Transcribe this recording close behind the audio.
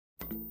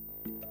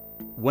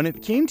When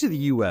it came to the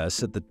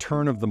US at the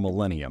turn of the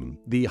millennium,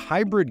 the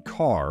hybrid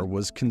car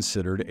was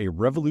considered a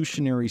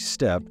revolutionary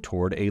step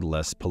toward a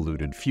less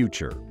polluted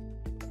future.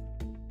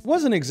 It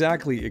wasn't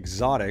exactly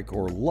exotic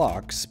or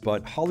luxe,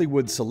 but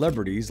Hollywood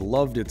celebrities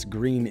loved its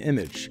green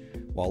image,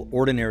 while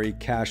ordinary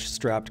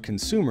cash-strapped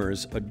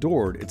consumers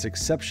adored its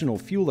exceptional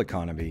fuel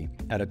economy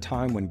at a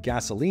time when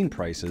gasoline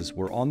prices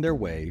were on their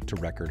way to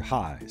record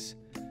highs.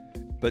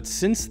 But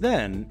since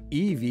then,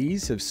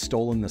 EVs have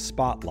stolen the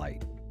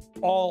spotlight.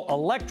 All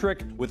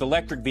electric with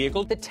electric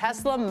vehicles. The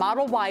Tesla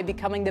Model Y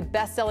becoming the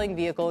best-selling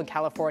vehicle in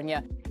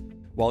California.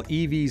 While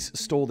EVs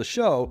stole the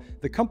show,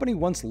 the company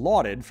once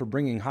lauded for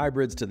bringing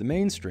hybrids to the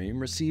mainstream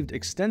received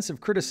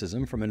extensive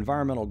criticism from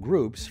environmental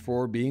groups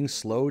for being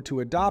slow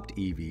to adopt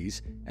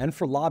EVs and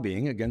for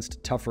lobbying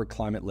against tougher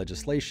climate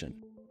legislation.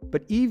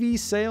 But EV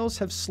sales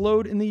have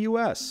slowed in the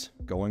US,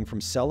 going from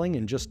selling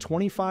in just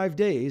 25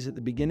 days at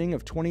the beginning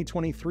of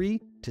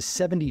 2023 to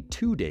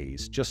 72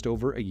 days just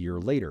over a year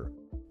later.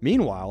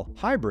 Meanwhile,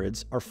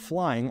 hybrids are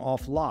flying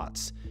off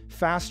lots,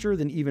 faster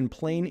than even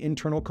plain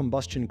internal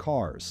combustion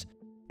cars,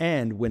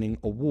 and winning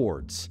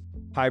awards.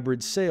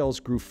 Hybrid sales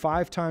grew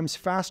 5 times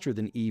faster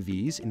than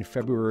EVs in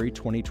February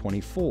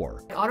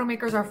 2024.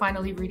 Automakers are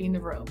finally reading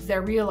the room.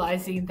 They're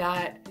realizing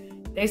that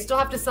they still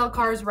have to sell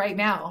cars right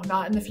now,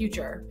 not in the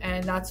future,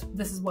 and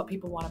this is what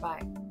people want to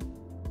buy.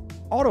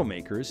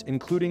 Automakers,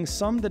 including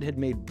some that had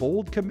made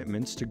bold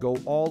commitments to go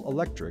all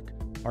electric,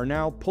 are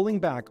now pulling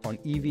back on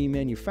EV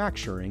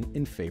manufacturing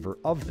in favor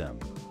of them.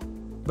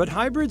 But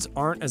hybrids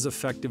aren't as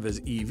effective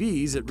as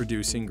EVs at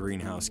reducing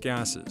greenhouse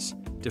gases.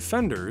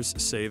 Defenders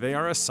say they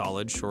are a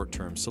solid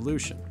short-term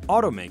solution.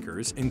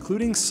 Automakers,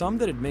 including some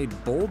that had made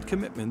bold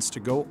commitments to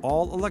go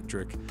all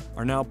electric,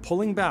 are now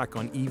pulling back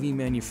on EV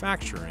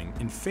manufacturing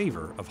in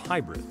favor of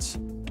hybrids.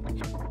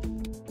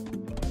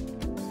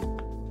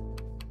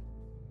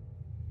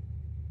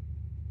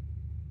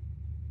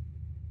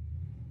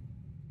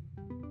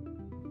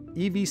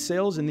 EV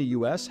sales in the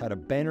US had a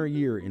banner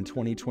year in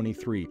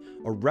 2023.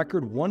 A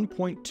record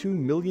 1.2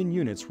 million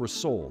units were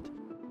sold.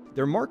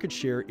 Their market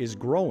share is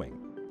growing,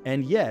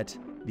 and yet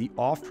the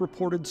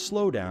oft-reported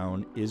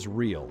slowdown is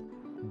real.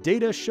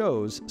 Data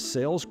shows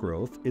sales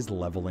growth is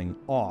leveling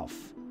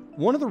off.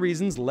 One of the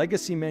reasons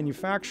legacy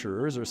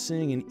manufacturers are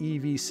seeing an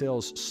EV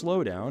sales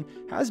slowdown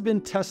has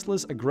been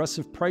Tesla's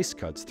aggressive price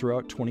cuts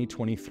throughout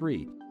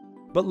 2023.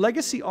 But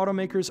legacy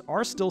automakers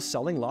are still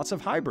selling lots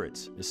of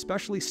hybrids,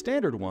 especially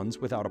standard ones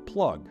without a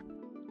plug.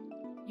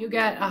 You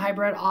get a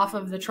hybrid off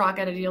of the truck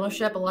at a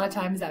dealership, a lot of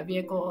times that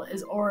vehicle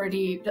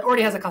already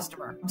has a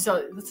customer.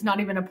 So it's not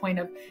even a point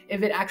of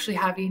it actually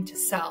having to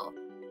sell.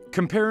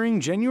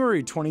 Comparing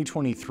January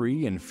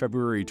 2023 and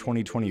February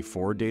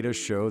 2024 data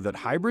show that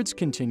hybrids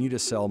continue to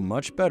sell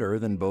much better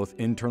than both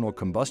internal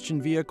combustion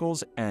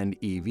vehicles and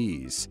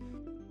EVs.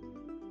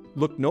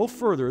 Look no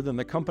further than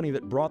the company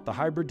that brought the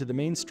hybrid to the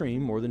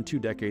mainstream more than 2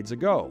 decades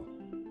ago,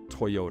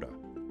 Toyota.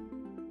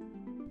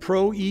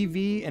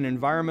 Pro-EV and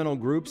environmental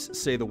groups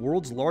say the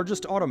world's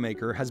largest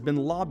automaker has been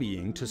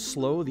lobbying to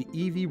slow the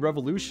EV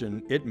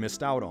revolution it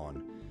missed out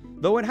on.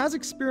 Though it has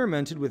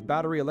experimented with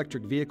battery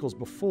electric vehicles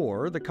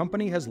before, the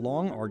company has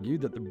long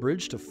argued that the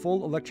bridge to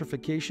full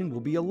electrification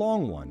will be a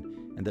long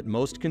one, and that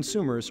most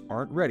consumers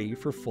aren't ready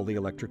for fully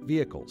electric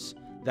vehicles.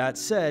 That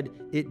said,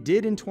 it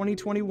did in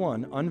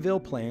 2021 unveil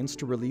plans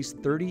to release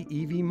 30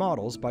 EV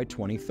models by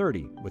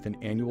 2030, with an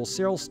annual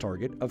sales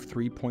target of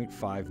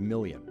 3.5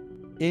 million.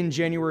 In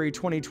January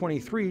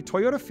 2023,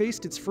 Toyota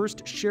faced its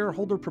first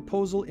shareholder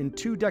proposal in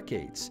 2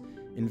 decades.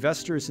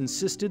 Investors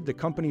insisted the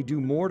company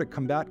do more to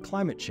combat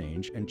climate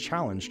change and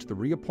challenged the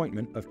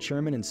reappointment of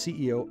Chairman and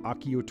CEO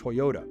Akio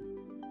Toyoda.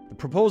 The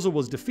proposal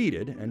was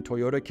defeated, and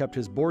Toyoda kept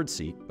his board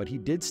seat, but he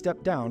did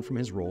step down from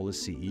his role as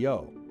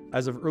CEO.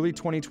 As of early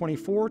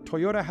 2024,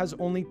 Toyota has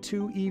only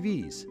 2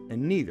 EVs,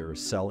 and neither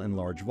sell in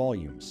large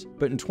volumes.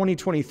 But in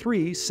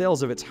 2023,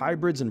 sales of its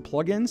hybrids and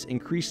plug-ins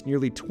increased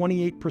nearly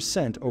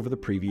 28% over the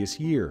previous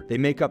year. They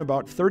make up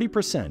about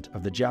 30%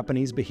 of the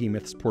Japanese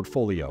behemoth's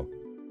portfolio.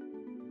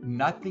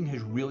 Nothing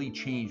has really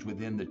changed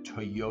within the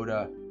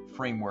Toyota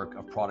framework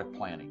of product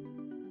planning.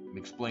 Let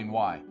me explain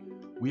why.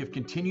 We have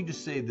continued to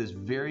say this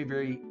very,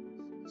 very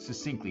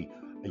succinctly.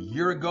 A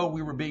year ago,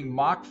 we were being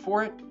mocked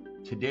for it.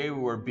 Today, we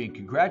were being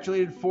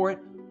congratulated for it.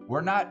 We're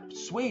not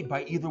swayed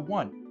by either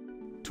one.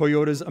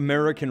 Toyota's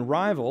American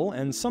rival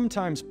and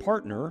sometimes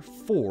partner,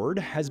 Ford,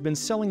 has been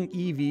selling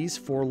EVs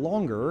for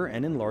longer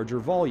and in larger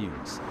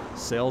volumes.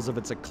 Sales of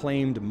its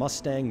acclaimed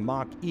Mustang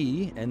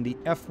Mach-e and the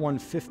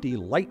F-150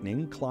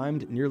 Lightning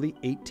climbed nearly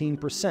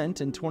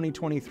 18% in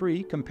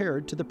 2023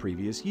 compared to the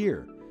previous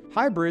year.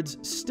 Hybrids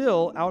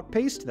still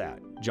outpaced that,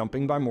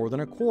 jumping by more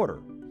than a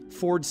quarter.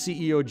 Ford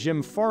CEO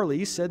Jim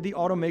Farley said the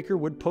automaker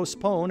would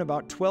postpone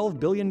about $12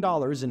 billion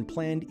in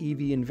planned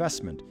EV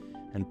investment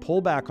and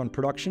pull back on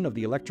production of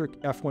the electric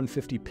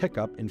F-150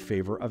 pickup in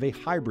favor of a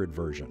hybrid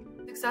version.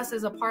 Success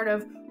is a part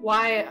of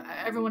why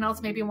everyone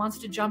else maybe wants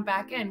to jump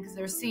back in, because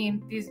they're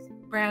seeing these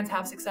brands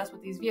have success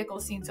with these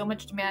vehicles, seeing so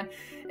much demand.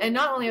 And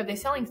not only are they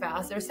selling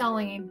fast, they're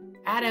selling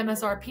at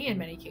MSRP in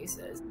many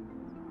cases.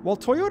 While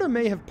Toyota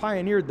may have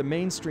pioneered the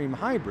mainstream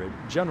hybrid,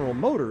 General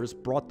Motors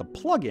brought the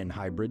plug-in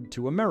hybrid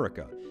to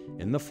America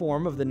in the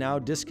form of the now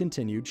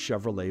discontinued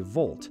Chevrolet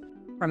Volt.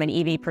 From an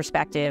EV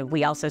perspective,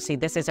 we also see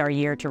this is our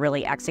year to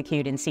really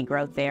execute and see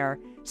growth there.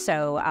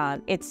 So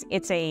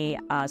it's a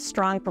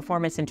strong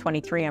performance in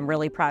 23. I'm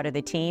really proud of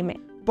the team.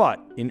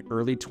 But in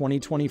early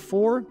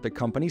 2024, the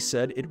company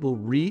said it will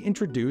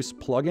reintroduce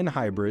plug-in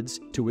hybrids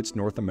to its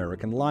North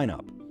American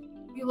lineup.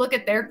 If you look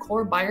at their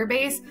core buyer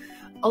base,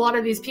 a lot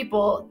of these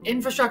people,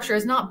 infrastructure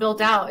is not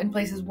built out in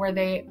places where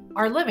they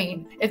are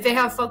living. If they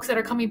have folks that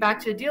are coming back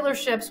to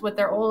dealerships with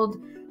their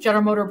old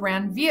General Motor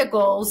brand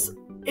vehicles,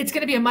 it's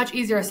going to be a much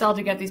easier sell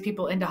to get these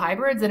people into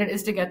hybrids than it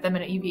is to get them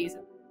into EVs.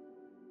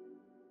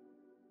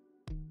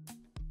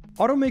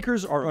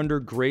 Automakers are under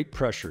great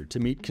pressure to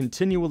meet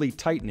continually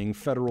tightening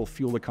federal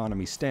fuel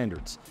economy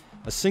standards.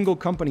 A single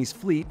company's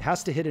fleet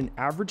has to hit an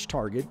average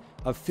target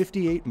of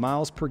 58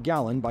 miles per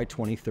gallon by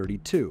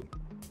 2032.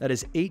 That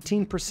is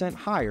 18%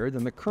 higher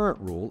than the current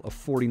rule of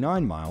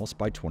 49 miles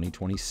by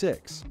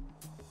 2026.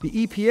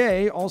 The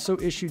EPA also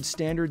issued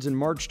standards in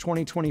March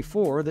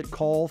 2024 that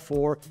call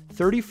for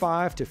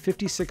 35 to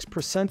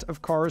 56%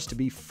 of cars to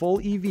be full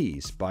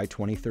EVs by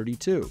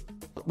 2032.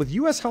 With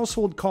U.S.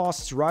 household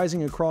costs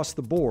rising across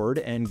the board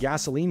and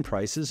gasoline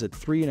prices at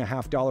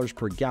 $3.50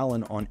 per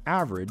gallon on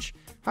average,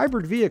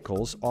 hybrid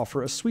vehicles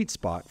offer a sweet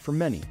spot for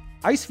many.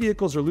 ICE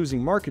vehicles are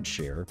losing market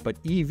share, but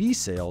EV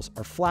sales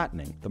are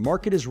flattening. The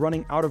market is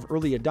running out of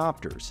early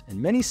adopters,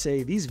 and many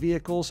say these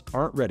vehicles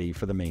aren't ready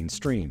for the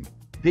mainstream.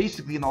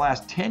 Basically, in the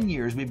last 10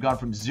 years, we've gone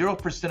from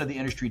 0% of the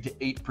industry to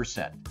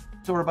 8%.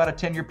 So we're about a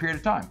 10-year period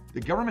of time.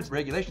 The government's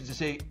regulations to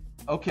say,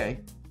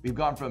 okay, we've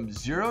gone from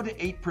 0 to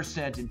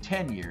 8% in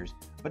 10 years,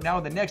 but now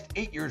in the next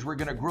 8 years, we're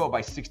going to grow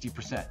by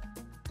 60%.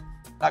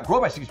 Not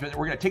grow by 60%,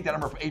 we're going to take that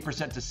number from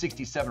 8% to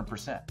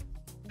 67%.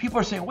 People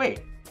are saying, wait,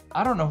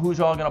 I don't know who's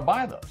all going to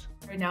buy those.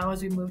 Right now,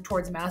 as we move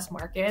towards mass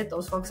market,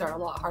 those folks are a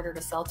lot harder to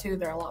sell to.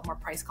 They're a lot more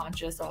price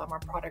conscious, a lot more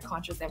product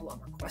conscious. They have a lot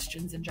more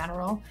questions in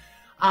general.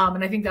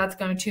 And I think that's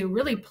going to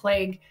really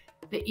plague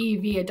the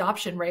EV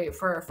adoption rate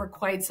for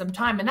quite some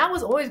time. And that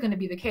was always going to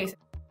be the case.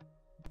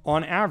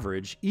 On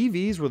average,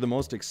 EVs were the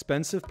most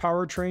expensive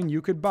powertrain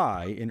you could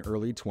buy in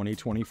early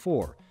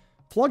 2024.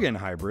 Plug-in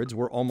hybrids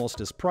were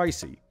almost as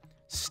pricey.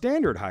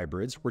 Standard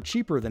hybrids were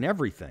cheaper than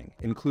everything,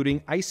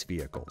 including ICE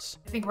vehicles.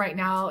 I think right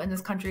now in this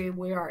country,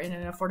 we are in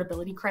an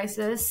affordability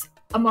crisis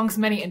amongst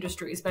many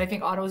industries, but I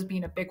think autos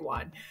being a big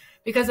one.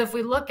 Because if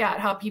we look at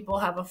how people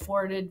have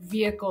afforded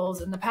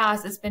vehicles in the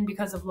past, it's been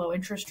because of low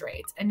interest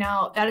rates. And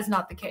now that is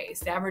not the case.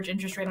 The average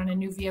interest rate on a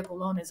new vehicle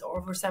loan is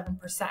over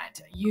 7%.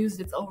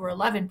 Used, it's over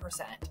 11%.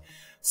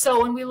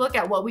 So when we look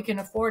at what we can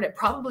afford, it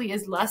probably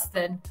is less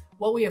than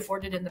what we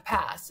afforded in the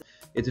past.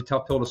 It's a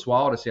tough pill to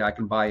swallow to say I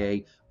can buy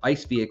a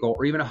ICE vehicle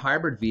or even a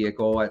hybrid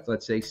vehicle at,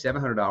 let's say,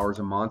 $700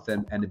 a month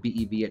and a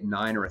BEV at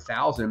 $9,000 or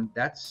 $1,000.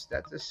 That's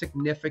a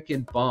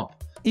significant bump.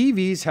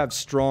 EVs have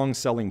strong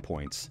selling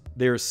points.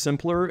 They are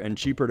simpler and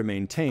cheaper to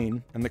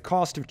maintain, and the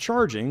cost of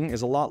charging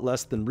is a lot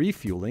less than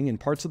refueling in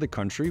parts of the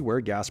country where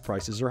gas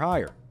prices are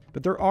higher.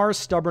 But there are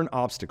stubborn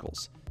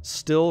obstacles,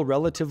 still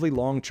relatively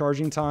long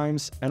charging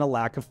times and a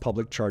lack of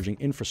public charging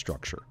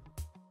infrastructure.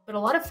 But a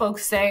lot of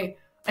folks say,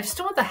 I just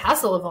don't want the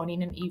hassle of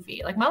owning an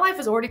EV. Like, my life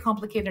is already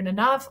complicated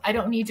enough. I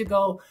don't need to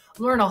go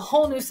learn a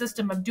whole new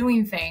system of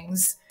doing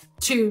things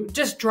to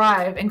just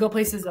drive and go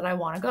places that I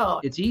want to go.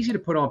 It's easy to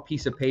put on a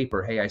piece of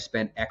paper, hey, I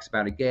spent X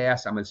amount of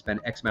gas, I'm going to spend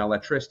X amount of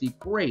electricity.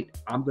 Great,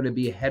 I'm going to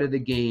be ahead of the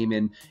game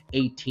in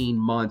 18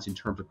 months in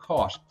terms of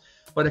cost.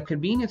 But a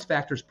convenience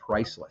factor is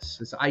priceless.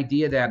 This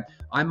idea that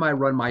I might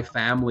run my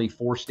family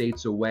 4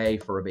 states away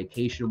for a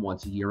vacation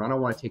once a year, I don't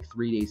want to take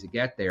 3 days to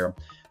get there.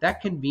 That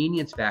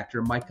convenience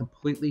factor might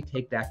completely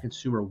take that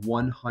consumer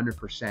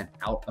 100%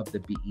 out of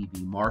the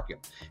BEV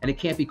market. And it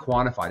can't be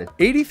quantified.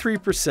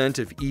 83%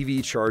 of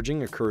EV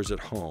charging occurs at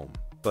home.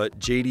 But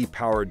J.D.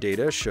 Power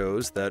data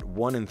shows that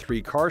 1 in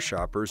 3 car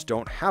shoppers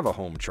don't have a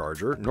home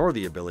charger nor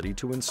the ability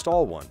to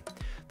install one.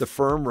 The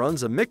firm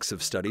runs a mix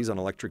of studies on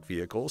electric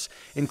vehicles,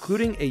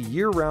 including a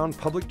year-round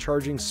public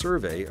charging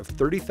survey of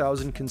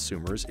 30,000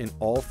 consumers in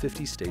all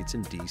 50 states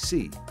and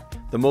D.C.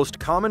 The most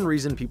common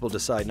reason people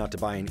decide not to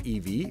buy an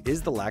EV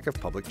is the lack of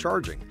public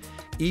charging.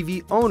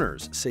 EV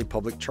owners say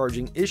public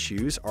charging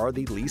issues are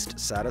the least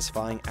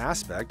satisfying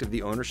aspect of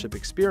the ownership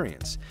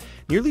experience.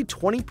 Nearly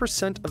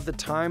 20% of the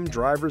time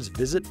drivers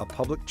visit a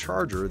public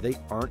charger, they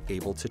aren't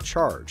able to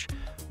charge.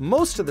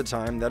 Most of the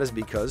time, that is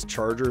because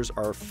chargers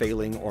are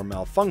failing or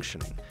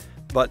malfunctioning.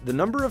 But the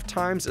number of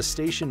times a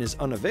station is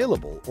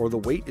unavailable or the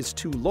wait is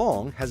too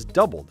long has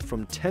doubled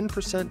from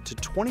 10% to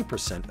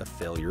 20% of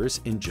failures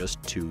in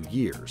just 2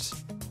 years.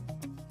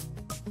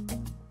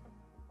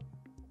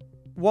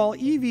 While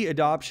EV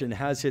adoption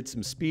has hit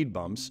some speed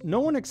bumps, no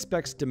one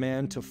expects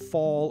demand to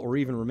fall or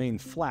even remain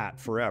flat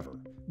forever.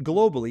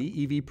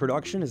 Globally, EV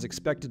production is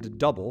expected to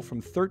double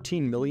from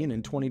 13 million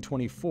in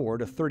 2024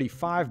 to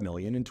 35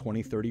 million in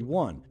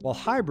 2031, while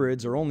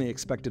hybrids are only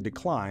expected to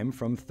climb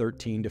from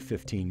 13 to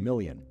 15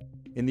 million.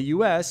 In the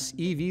US,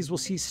 EVs will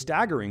see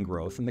staggering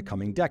growth in the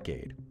coming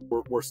decade.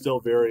 we're still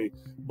very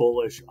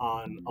bullish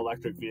on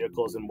electric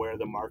vehicles and where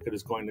the market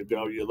is going to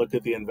go. You look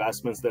at the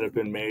investments that have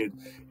been made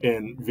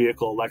in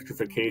vehicle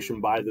electrification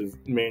by the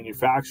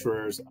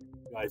manufacturers.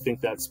 I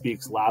think that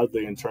speaks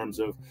loudly in terms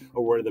of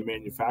where the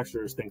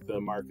manufacturers think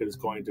the market is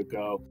going to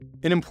go.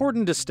 An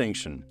important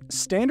distinction: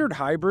 standard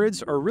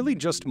hybrids are really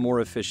just more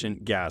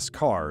efficient gas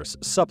cars,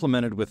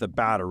 supplemented with a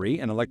battery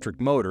and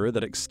electric motor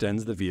that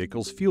extends the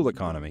vehicle's fuel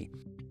economy.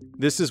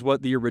 This is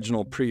what the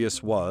original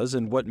Prius was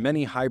and what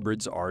many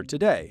hybrids are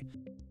today.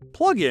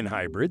 Plug-in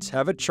hybrids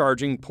have a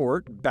charging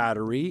port,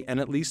 battery, and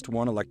at least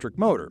one electric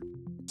motor.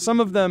 Some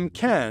of them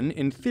can,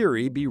 in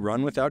theory, be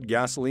run without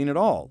gasoline at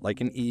all,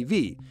 like an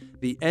EV.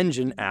 The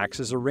engine acts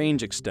as a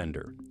range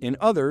extender. In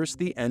others,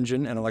 the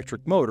engine and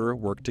electric motor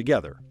work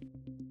together.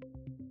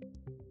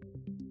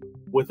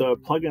 With a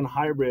plug-in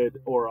hybrid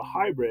or a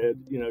hybrid,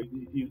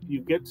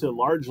 you get to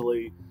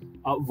largely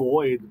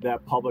avoid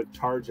that public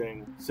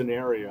charging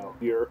scenario.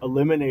 You're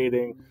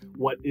eliminating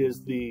what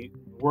is the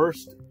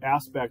worst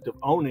aspect of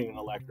owning an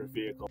electric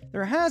vehicle.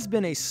 There has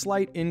been a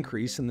slight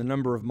increase in the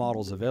number of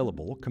models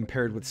available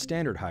compared with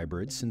standard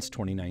hybrids since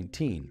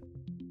 2019.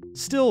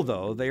 Still,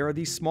 though, they are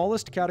the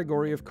smallest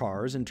category of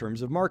cars in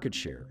terms of market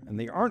share, and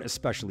they aren't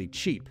especially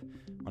cheap.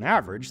 On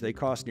average, they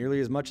cost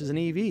nearly as much as an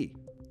EV.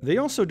 They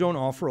also don't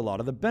offer a lot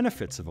of the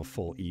benefits of a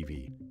full EV.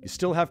 You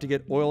still have to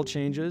get oil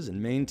changes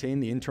and maintain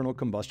the internal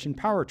combustion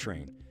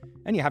powertrain,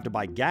 and you have to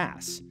buy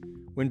gas.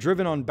 When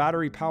driven on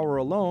battery power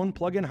alone,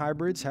 plug-in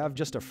hybrids have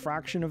just a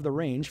fraction of the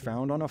range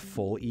found on a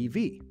full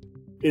EV.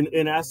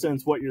 In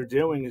essence, what you're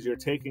doing is you're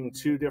taking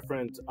two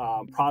different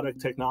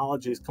product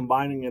technologies,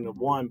 combining into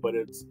one, but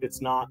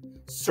it's not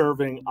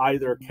serving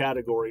either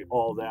category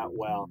all that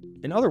well.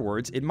 In other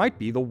words, it might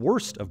be the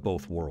worst of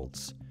both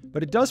worlds.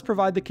 But it does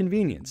provide the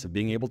convenience of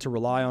being able to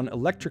rely on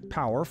electric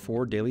power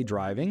for daily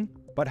driving,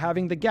 but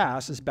having the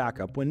gas as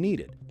backup when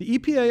needed. The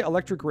EPA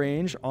electric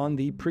range on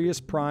the Prius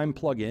Prime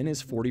plug-in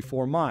is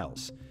 44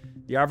 miles.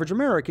 The average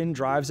American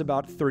drives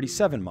about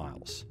 37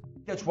 miles.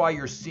 That's why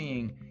you're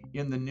seeing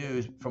in the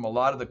news from a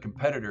lot of the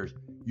competitors,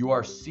 you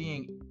are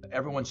seeing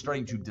everyone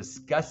starting to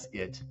discuss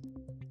it,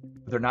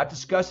 but they're not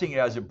discussing it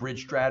as a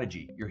bridge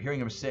strategy. You're hearing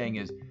them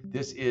saying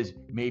this is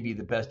maybe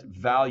the best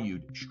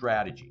valued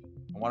strategy.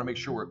 I want to make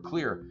sure we're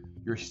clear.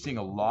 You're seeing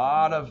a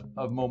lot of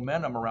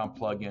momentum around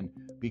plug-in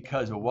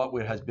because of what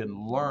has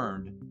been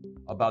learned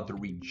about the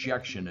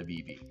rejection of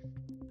EV.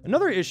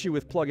 Another issue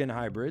with plug-in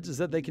hybrids is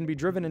that they can be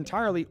driven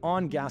entirely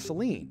on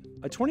gasoline.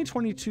 A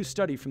 2022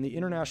 study from the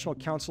International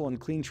Council on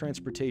Clean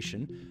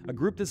Transportation, a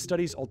group that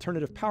studies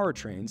alternative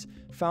powertrains,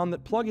 found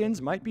that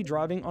plug-ins might be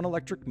driving on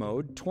electric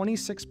mode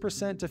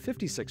 26% to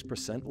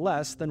 56%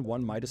 less than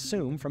one might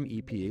assume from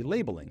EPA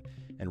labeling,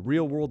 and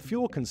real-world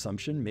fuel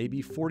consumption may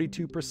be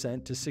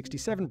 42% to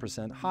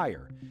 67%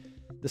 higher.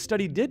 The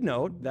study did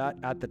note that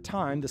at the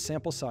time the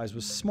sample size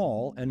was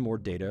small and more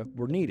data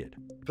were needed.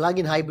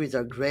 Plug-in hybrids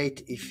are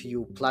great if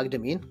you plug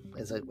them in,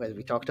 as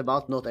we talked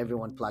about. Not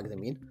everyone plugs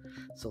them in,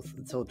 so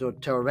the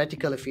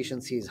theoretical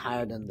efficiency is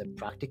higher than the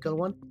practical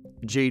one.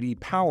 J.D.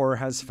 Power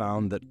has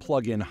found that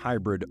plug-in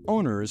hybrid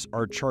owners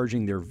are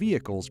charging their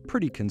vehicles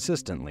pretty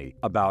consistently,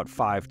 about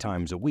 5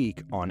 times a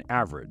week on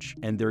average,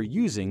 and they're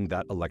using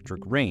that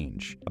electric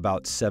range,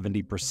 about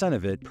 70%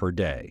 of it per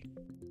day.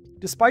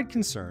 Despite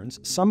concerns,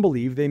 some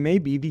believe they may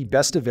be the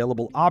best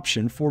available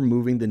option for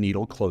moving the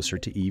needle closer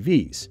to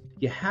EVs.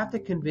 You have to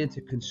convince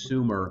a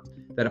consumer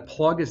that a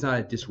plug is not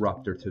a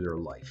disruptor to their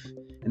life.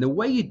 And the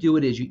way you do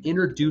it is you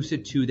introduce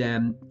it to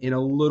them in a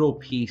little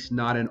piece,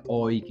 not an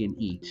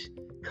all-you-can-eat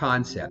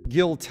concept.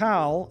 Gil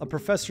Tal, a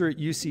professor at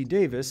UC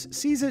Davis,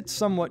 sees it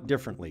somewhat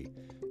differently.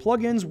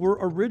 Plug-ins were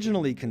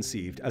originally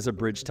conceived as a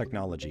bridge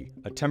technology,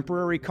 a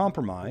temporary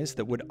compromise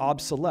that would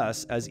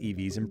obsolesce as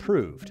EVs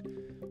improved.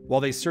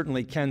 While they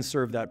certainly can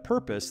serve that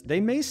purpose, they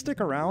may stick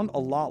around a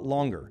lot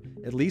longer,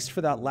 at least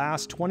for that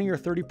last 20 or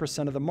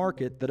 30% of the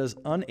market that is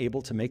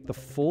unable to make the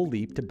full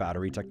leap to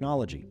battery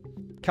technology.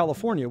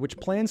 California, which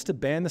plans to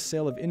ban the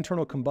sale of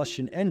internal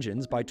combustion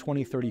engines by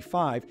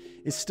 2035,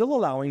 is still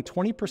allowing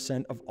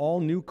 20% of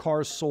all new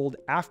cars sold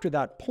after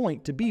that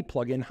point to be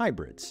plug-in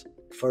hybrids.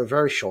 For a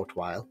very short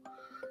while,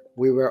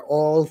 we were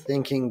all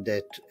thinking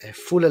that a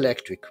full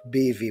electric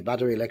BEV,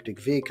 battery electric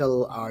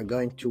vehicle, are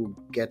going to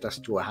get us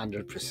to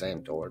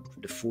 100% or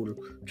the full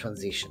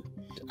transition.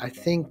 I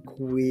think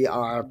we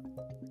are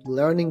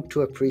learning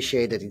to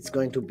appreciate that it's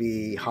going to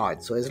be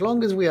hard. So as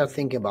long as we are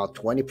thinking about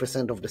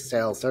 20% of the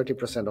sales,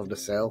 30% of the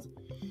sales,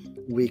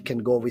 we can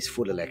go with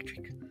full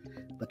electric.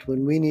 But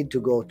when we need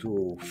to go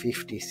to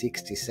 50,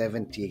 60,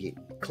 70,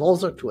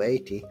 closer to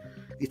 80,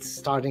 it's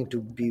starting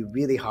to be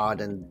really hard,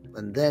 and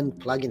then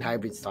plug-in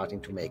hybrids starting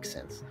to make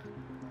sense.